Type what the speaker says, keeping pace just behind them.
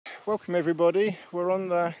welcome everybody. We're on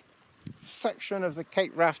the section of the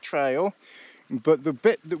Cape Raft Trail, but the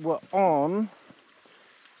bit that we're on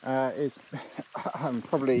is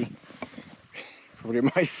probably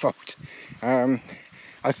my fault. I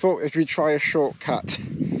thought if we try a shortcut,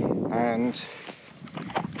 and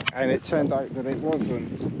it turned out that it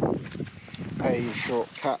wasn't a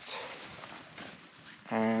shortcut,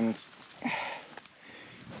 and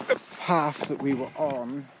the path that we were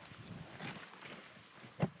on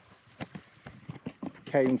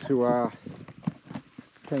came to a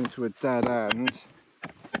dead end,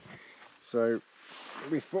 so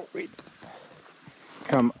we thought we'd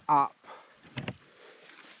come up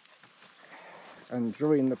and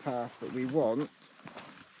join the path that we want,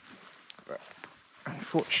 but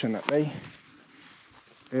unfortunately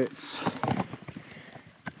it's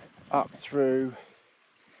up through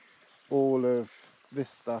all of this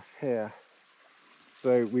stuff here,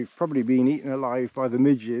 so we've probably been eaten alive by the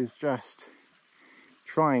midges just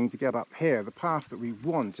trying to get up here. The path that we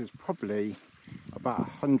want is probably about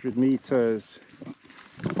 100 meters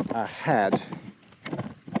ahead,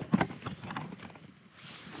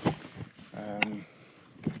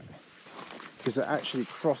 because it actually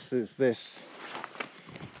crosses this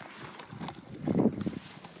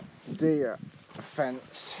deer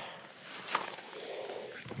fence.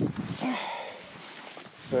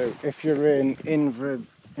 So if you're in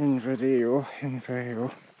Inverdale,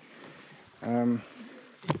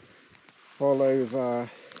 follow the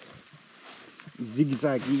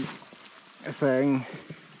zigzaggy thing,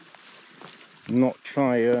 not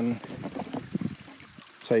try and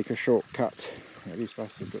take a shortcut. At least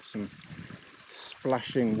this has got some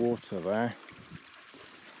splashing water there.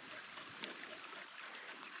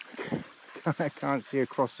 I can't see a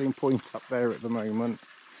crossing point up there at the moment.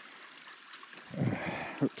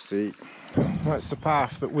 Oopsie. That's the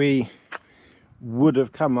path that we would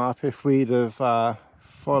have come up if we'd have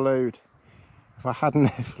followed, if I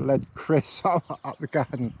hadn't led Chris up the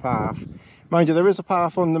garden path. Mind you, there is a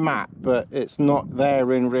path on the map, but it's not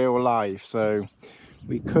there in real life, so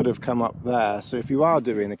we could have come up there. So if you are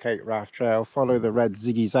doing the Cape Raft Trail, follow the red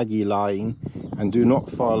ziggy-zaggy line and do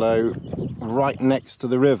not follow right next to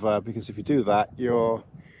the river, because if you do that, you're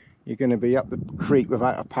going to be up the creek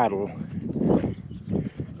without a paddle.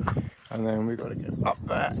 And then we've got to get up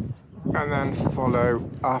there and then follow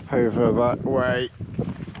up over that way.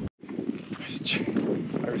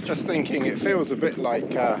 I was just thinking, it feels a bit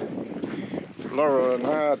like Laurel and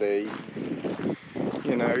Hardy.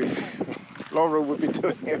 You know, Laurel would be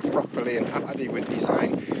doing it properly and Hardy would be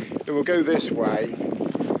saying, it will go this way,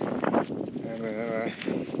 and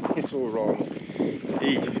it's all wrong.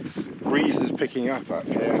 The breeze is picking up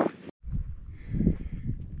here.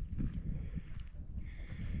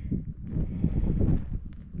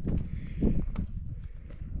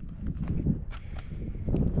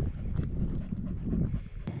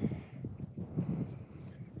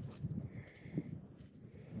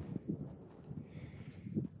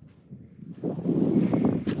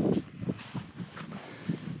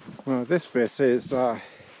 Well, this bit is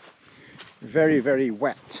very, very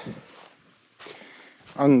wet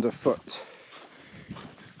underfoot.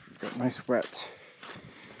 We've got nice wet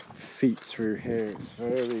feet through here. It's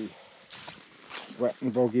very wet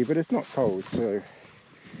and boggy, but it's not cold, so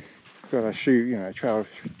I've got a shoe, you know, trail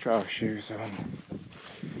shoes on.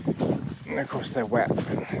 And of course they're wet, but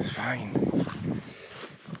it's fine.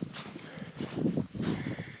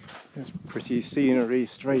 There's pretty scenery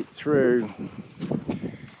straight through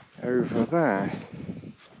over there.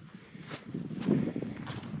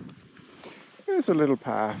 There's a little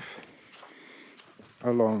path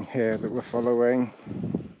along here that we're following,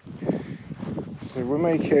 so we're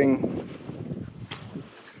making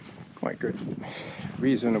quite good,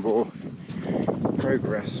 reasonable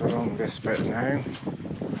progress along this bit now.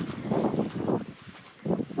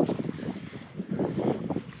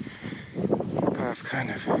 The path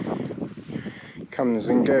kind of comes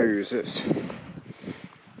and goes. It's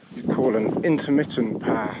call an intermittent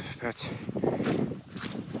path, but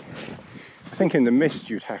I think in the mist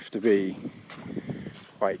you'd have to be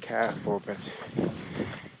quite careful, but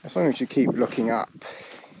as long as you keep looking up.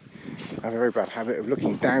 I have a very bad habit of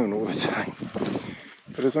looking down all the time,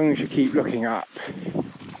 but as long as you keep looking up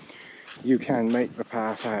you can make the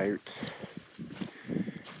path out.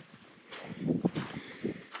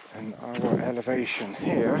 And our elevation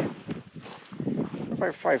here,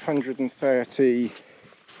 about 530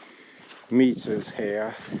 meters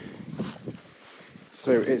here,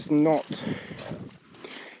 so it's not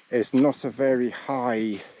a very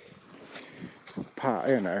high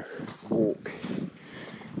part, walk.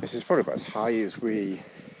 This is probably about as high as we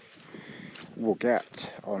we'll get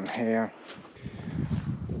on here.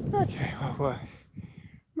 Okay, well, we're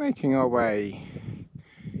making our way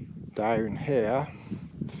down here,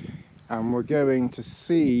 and we're going to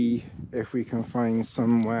see if we can find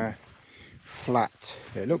somewhere flat.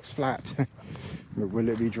 It looks flat, but will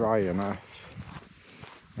it be dry enough?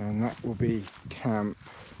 And that will be camp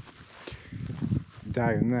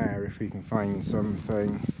down there if we can find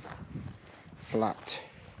something flat,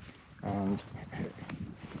 and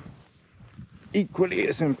equally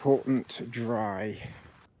as important, dry.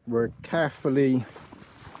 We're carefully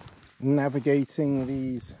navigating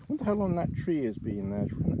these. I wonder how long that tree has been there.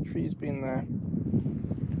 That tree's been there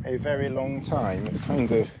a very long time. It's kind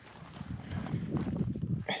of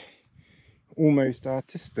almost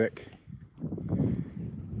artistic.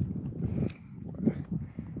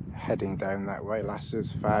 Heading down that way,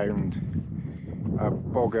 Lasses found a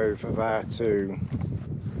bog over there to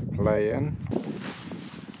play in.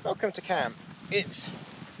 Welcome to camp.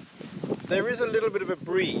 There is a little bit of a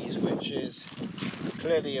breeze, which is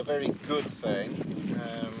clearly a very good thing,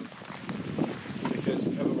 because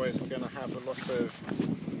otherwise we're going to have a lot of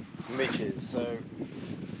midges. So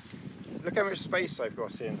look how much space I've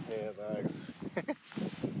got in here though.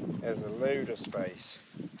 There's a load of space.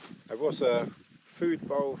 I've got a food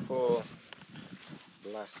bowl for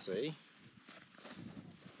Lassie,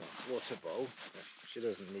 water bowl, she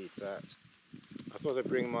doesn't need that. I thought I'd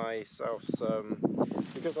bring myself some,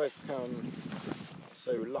 because I've come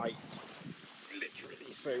so light,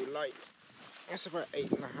 literally so light. That's about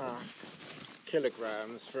 8.5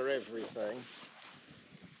 kilograms for everything.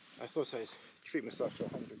 I thought I'd treat myself to a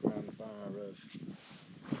 100-gram bar of.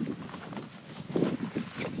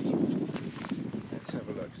 Let's have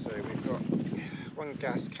a look. So we've got one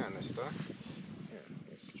gas canister. Yeah,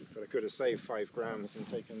 that's stupid. I could have saved 5 grams and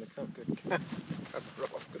taken the cover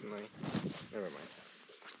off, couldn't I? Never mind.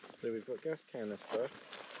 So we've got gas canister.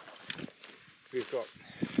 We've got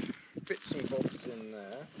bits and bobs in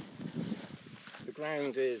there. The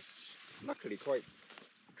ground is luckily quite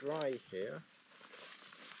dry here.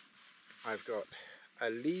 I've got a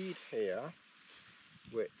lead here,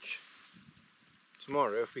 which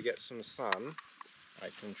tomorrow, if we get some sun,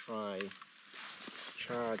 I can try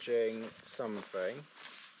charging something.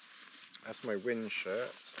 That's my wind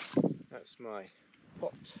shirt. That's my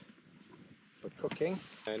pot for cooking.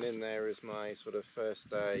 And in there is my sort of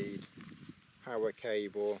first aid, power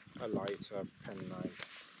cable, a lighter, penknife,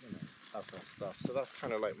 you know, other stuff. So that's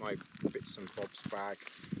kind of like my bits and bobs bag.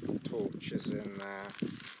 Torches in there.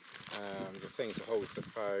 The thing to hold the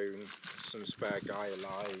phone, some spare guy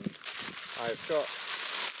line. I've got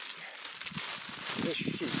this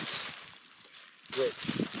sheet, which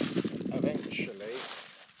eventually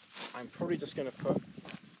I'm probably just going to put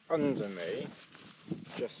under me,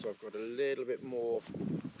 just so I've got a little bit more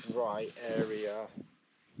dry area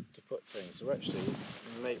to put things. So actually it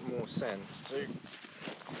would make more sense to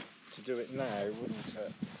do it now, wouldn't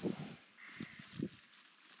it?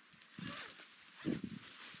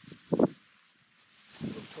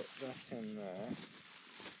 Put that in there.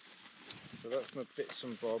 So that's my bits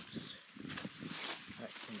and bobs.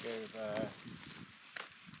 That can go there.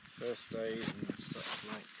 First aid and such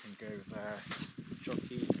like can go there.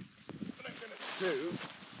 Jockey. What I'm going to do,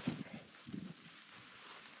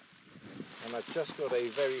 and I've just got a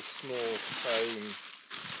very small foam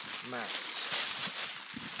mat,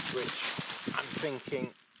 which I'm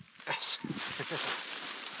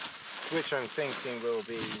thinking will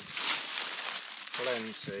be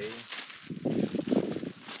plenty.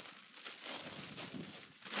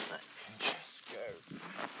 That can just go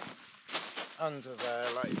under there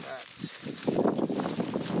like that.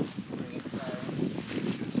 Bring it down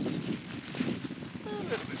a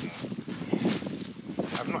little bit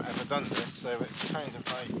more. I've not ever done this, so it's kind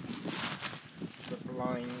of like the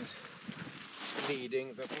blind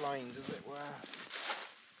leading the blind, as it were.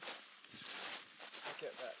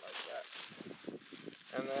 Get that like that.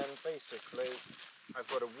 And then basically I've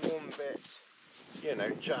got a warm bit, you know,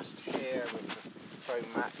 just here with the foam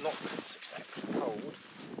mat, not that it's exactly cold,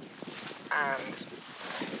 and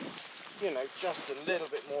you know, just a little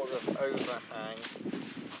bit more of overhang.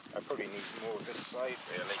 I probably need more of this side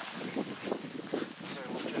really, so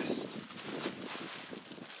we'll just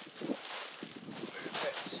move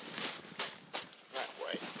it that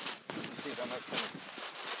way. See, then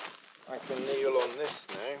I can kneel on this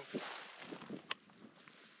now.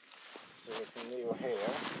 So we can kneel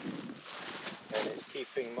here, and it's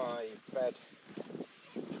keeping my bed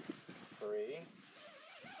free.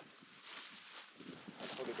 I'm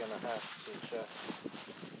probably going to have to just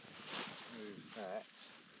move that.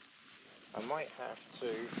 I might have to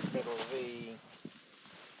fiddle the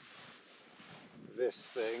this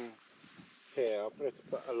thing here. I'll put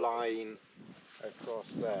a line across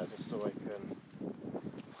there just so I can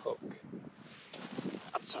hook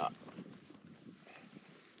a tarp.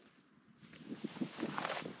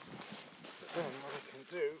 But then what I can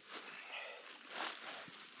do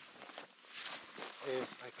is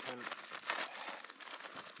I can,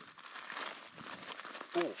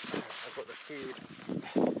 oh, I've got the food.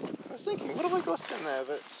 I was thinking, what have I got in there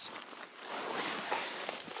that's,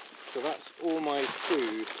 so that's all my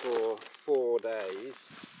food for 4 days,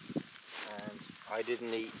 and I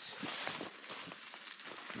didn't eat,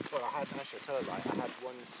 well I had, actually I'll tell you right, I had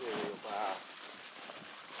one cereal bar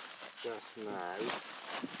just now.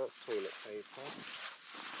 That's toilet paper.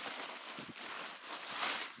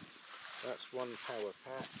 That's one power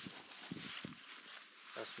pack.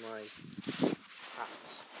 That's my hat,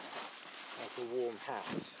 like a warm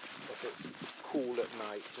hat if it's cool at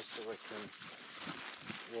night, just so I can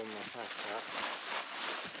warm my hat up.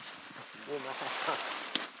 Warm my hat up.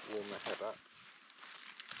 Warm my head up.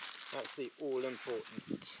 That's the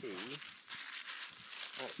all-important tea.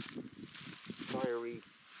 That's fiery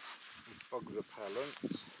bug repellent.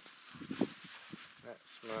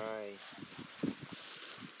 That's my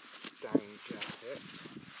down jacket.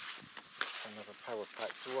 That's another power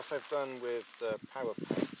pack. So what I've done with the power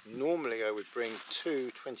packs, normally I would bring two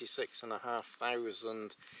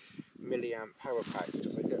 26,500 milliamp power packs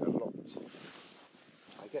because I get a lot.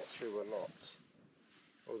 I get through a lot.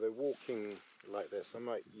 Although walking like this I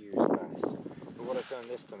might use less. But what I've done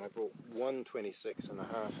this time, I brought one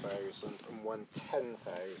 26,500 and one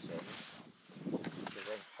 10,000. Because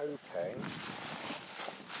I'm hoping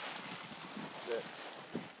that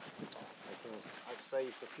I've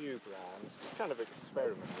saved a few grams. It's kind of an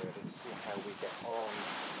experiment really to see how we get on.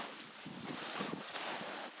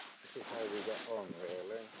 To see how we get on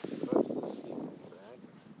really. So that's the sleeping bag,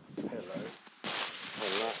 pillow,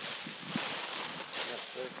 and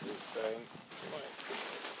that's everything. My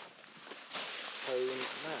home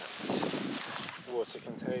mat. Water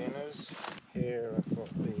containers. Here I've got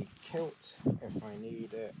the kilt if I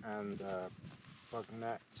need it, and bug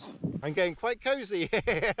net. I'm getting quite cosy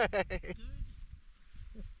here.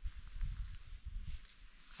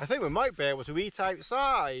 I think we might be able to eat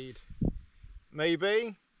outside.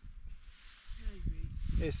 Maybe.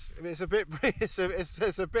 It's a bit. It's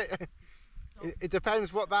a bit. It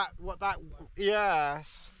depends what that.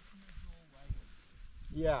 Yes.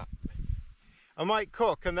 Yeah. I might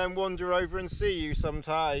cook and then wander over and see you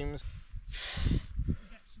sometimes. Get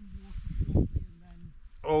some water shortly and then.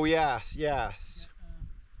 Oh yes, yes.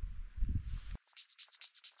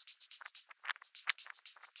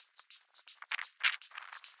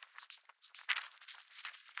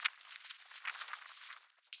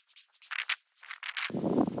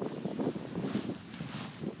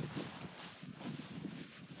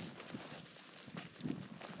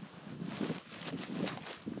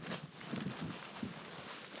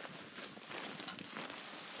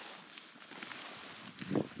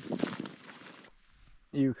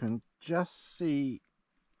 You can just see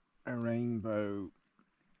a rainbow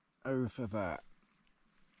over that,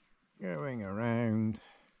 going around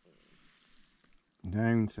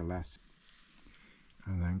down to less,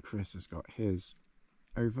 and then Chris has got his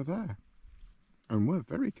over there, and we're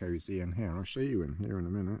very cozy in here. I'll show you in here in a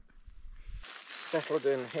minute. Settled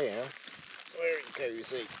in here, very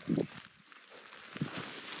cozy.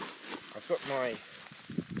 I've got my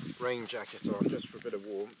rain jacket on just for a bit of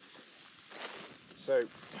warmth. So,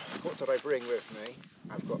 what did I bring with me?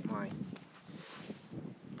 I've got my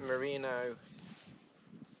merino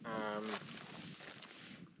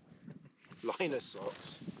liner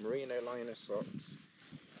socks, merino liner socks.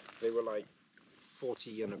 They were like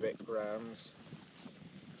 40 and a bit grams.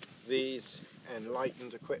 These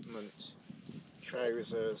enlightened equipment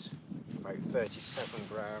trousers, about 37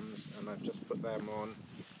 grams, and I've just put them on.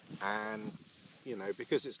 And you know,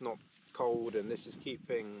 because it's not cold and this is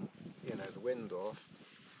keeping, you know, the wind off,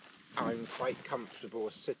 I'm quite comfortable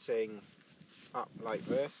sitting up like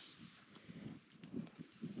this.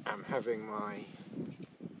 I'm having my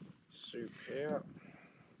soup here,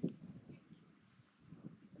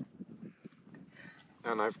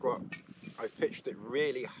 and I've pitched it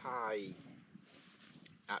really high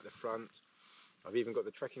at the front. I've even got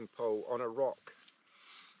the trekking pole on a rock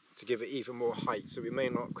to give it even more height, so we may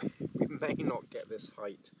not get this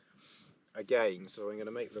height again, so I'm going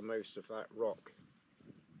to make the most of that rock.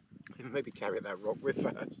 Maybe carry that rock with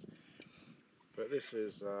us. But this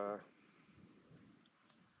is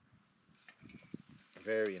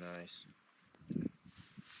very nice.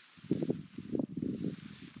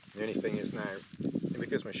 The only thing is now,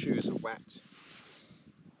 because my shoes are wet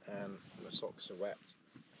and my the socks are wet.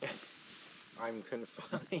 I'm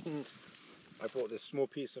confined. I bought this small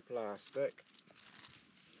piece of plastic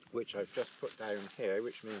which I've just put down here,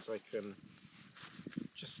 which means I can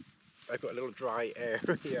just, I've got a little dry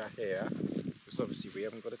area here, because obviously we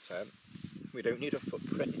haven't got a tent, we don't need a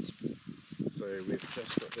footprint, so we've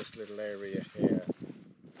just got this little area here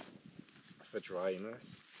for dryness.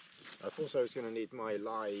 I thought I was going to need my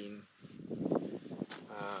line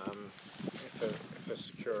for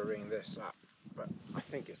securing this up, but I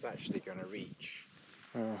think it's actually going to reach.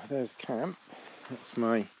 Oh, there's camp. That's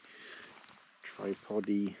my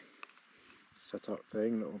tripod-y setup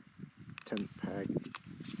thing, little tent peg,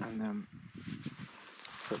 and then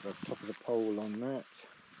put the top of the pole on that.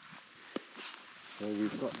 So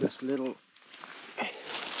we've got this little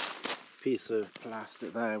piece of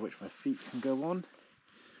plastic there which my feet can go on.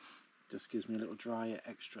 Just gives me a little dry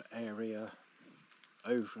extra area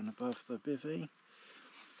over and above the bivvy.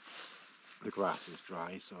 The grass is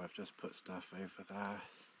dry, so I've just put stuff over there,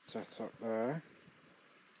 set up there.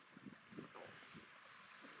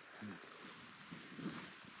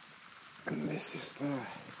 And this is the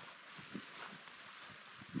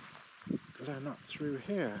glen up through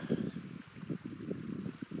here. And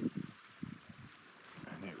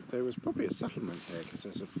there was probably a settlement here, because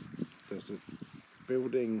there's a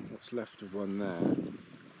building that's left of one there.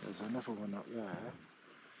 There's another one up there.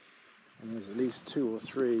 And there's at least 2 or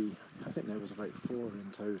 3, I think there was about 4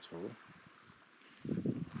 in total.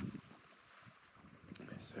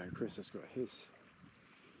 So Chris has got his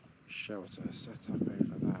shelter set up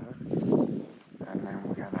over there. And then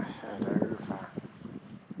we're going to head over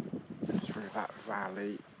through that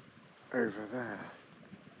valley over there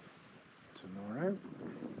tomorrow.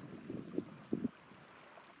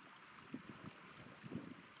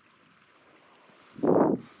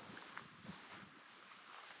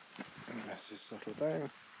 Just settle down.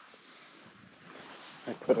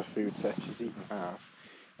 I put her food there, she's eaten half.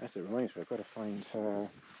 Actually, it reminds me, I've got to find her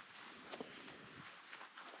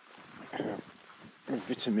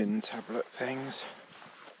vitamin tablet things.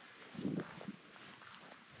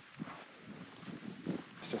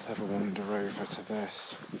 Let's just have a wander over to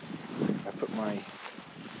this. I put my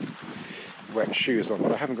wet shoes on,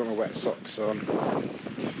 but I haven't got my wet socks on,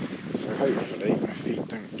 so hopefully my feet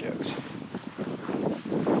don't get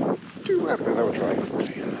too wet, but they'll dry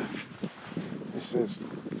quickly enough. This is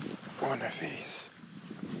one of these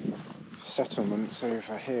settlements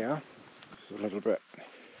over here. It's a little bit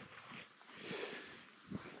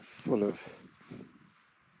full of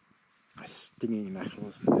stinging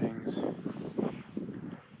nettles and things.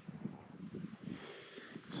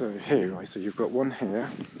 So here, so you've got one here.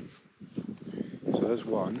 So there's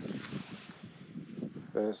one.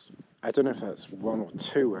 There's, I don't know if that's 1 or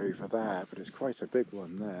 2 over there, but it's quite a big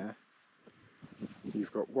one there.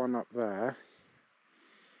 You've got one up there,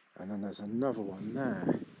 and then there's another one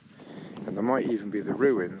there, and there might even be the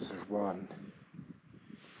ruins of one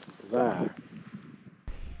there.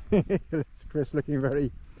 It's Chris looking very,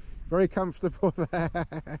 very comfortable there.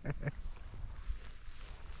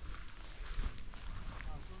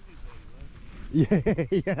 Yeah,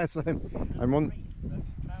 yes, I'm on.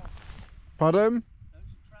 Pardon?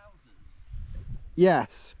 Those trousers.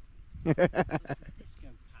 Yes. Disco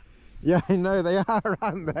Yeah, I know they are,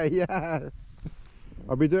 aren't they? Yes.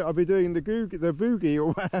 I'll be doing the boogie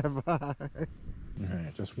or whatever.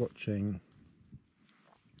 Right, just watching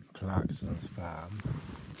Clarkson's farm.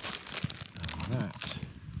 And that.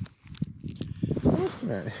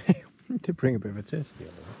 Wasn't it? To bring a bit of a taste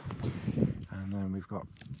together. And then we've got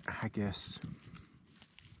haggis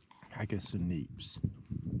and neeps.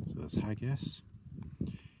 So there's haggis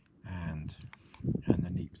and the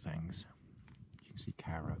neep things. You can see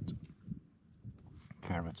carrot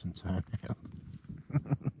and turnip.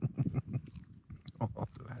 Oh,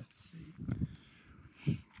 let's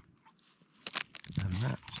see. And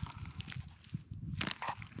that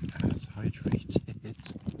has hydrated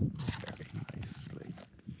very nicely.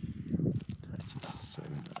 That is so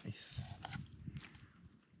nice.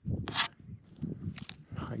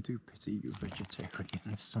 I do pity you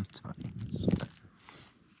vegetarians sometimes.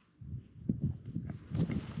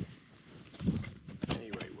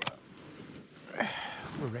 Anyway,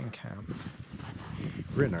 we're in camp.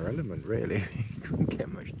 We're in our element, really. You couldn't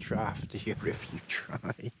get much draft here if you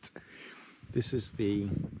tried. This is the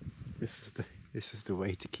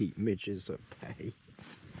way to keep midges at bay.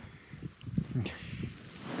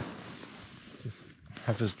 Just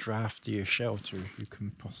have as drafty a shelter as you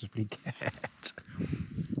can possibly get.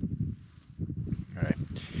 Right,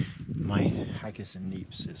 my haggis and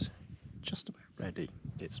neeps is just about ready.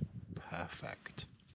 It's perfect.